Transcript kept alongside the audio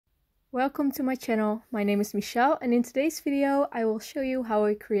Welcome to my channel. My name is Michelle, and in today's video I will show you how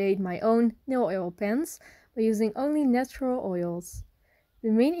I create my own nail oil pens by using only natural oils.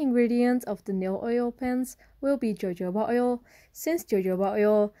 The main ingredient of the nail oil pens will be jojoba oil, since jojoba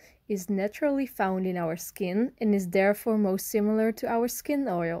oil is naturally found in our skin and is therefore most similar to our skin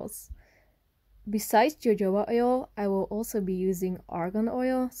oils. Besides jojoba oil, I will also be using argan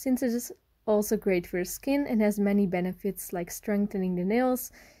oil, since it is also great for the skin and has many benefits like strengthening the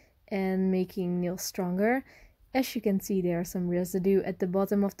nails and making nails stronger. As you can see, there are some residue at the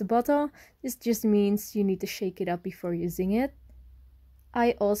bottom of the bottle. This just means you need to shake it up before using it.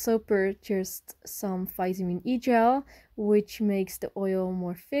 I also purchased some vitamin E gel, which makes the oil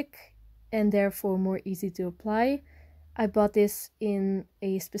more thick and therefore more easy to apply. I bought this in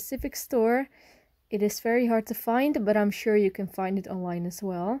a specific store. It is very hard to find, but I'm sure you can find it online as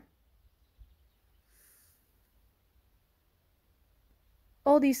well.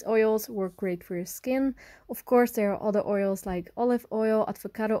 All these oils work great for your skin. Of course, there are other oils like olive oil,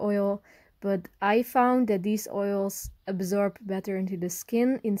 avocado oil, but I found that these oils absorb better into the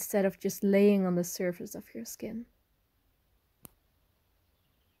skin instead of just laying on the surface of your skin.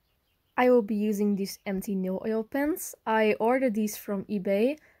 I will be using these empty nail oil pens. I ordered these from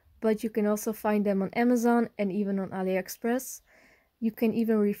eBay, but you can also find them on Amazon and even on AliExpress. You can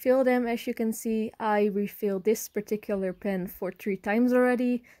even refill them. As you can see, I refilled this particular pen for 3 times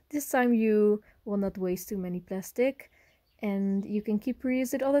already. This time you will not waste too many plastic, and you can keep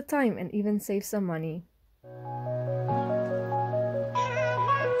reuse it all the time and even save some money.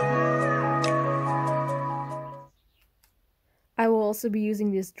 I will also be using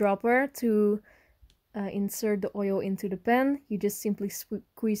this dropper to insert the oil into the pen. You just simply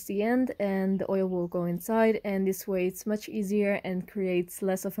squeeze the end and the oil will go inside, and this way it's much easier and creates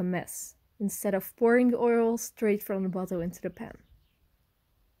less of a mess instead of pouring the oil straight from the bottle into the pen.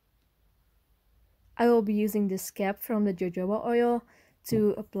 I will be using this cap from the jojoba oil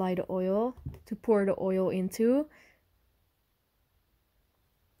to apply the oil, to pour the oil into.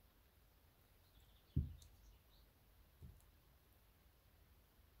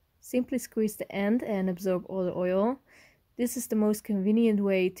 Simply squeeze the end and absorb all the oil. This is the most convenient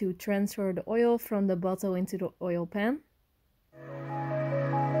way to transfer the oil from the bottle into the oil pan.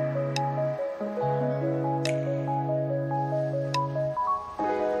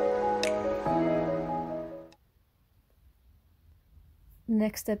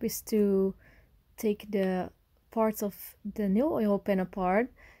 Next step is to take the parts of the nail oil pen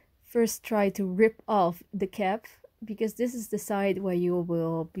apart. First, try to rip off the cap, because this is the side where you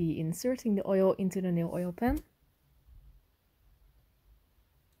will be inserting the oil into the nail oil pen.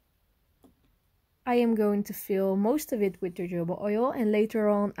 I am going to fill most of it with jojoba oil, and later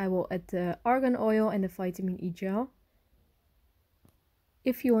on I will add the argan oil and the vitamin E gel.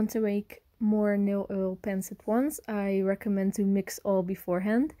 If you want to make more nail oil pens at once, I recommend to mix all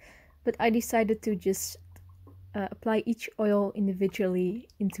beforehand, but I decided to just apply each oil individually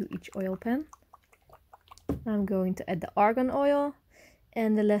into each oil pen. I'm going to add the argan oil,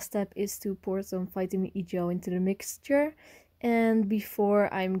 and the last step is to pour some vitamin E gel into the mixture. And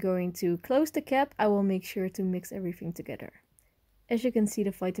before I'm going to close the cap, I will make sure to mix everything together. As you can see,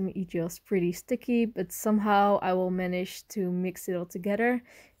 the vitamin E gel is pretty sticky, but somehow I will manage to mix it all together.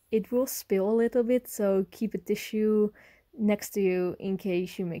 It will spill a little bit, so keep a tissue next to you in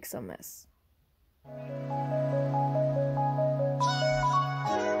case you make some mess.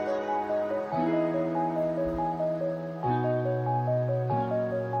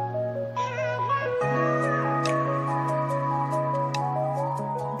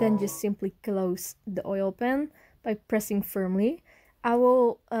 Then just simply close the oil pan by pressing firmly. I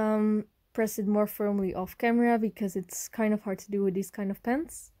will press it more firmly off camera because it's kind of hard to do with these kind of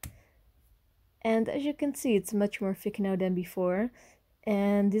pens. And as you can see, it's much more thick now than before,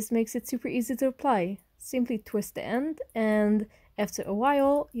 and this makes it super easy to apply. Simply twist the end, and after a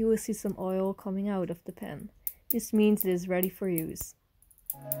while you will see some oil coming out of the pen. This means it is ready for use.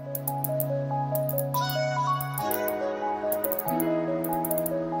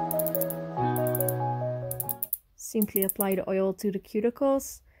 Simply apply the oil to the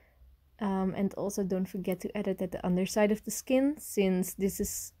cuticles, and also don't forget to add it at the underside of the skin, since this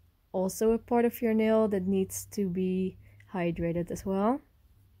is also a part of your nail that needs to be hydrated as well.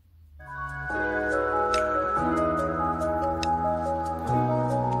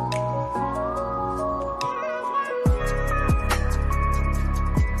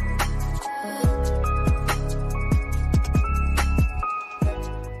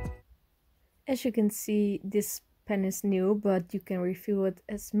 As you can see, this pen is new, but you can refill it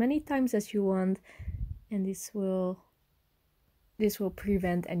as many times as you want, and this will this will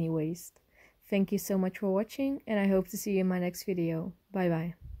prevent any waste. Thank you so much for watching, and I hope to see you in my next video.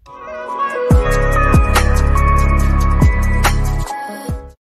 Bye bye.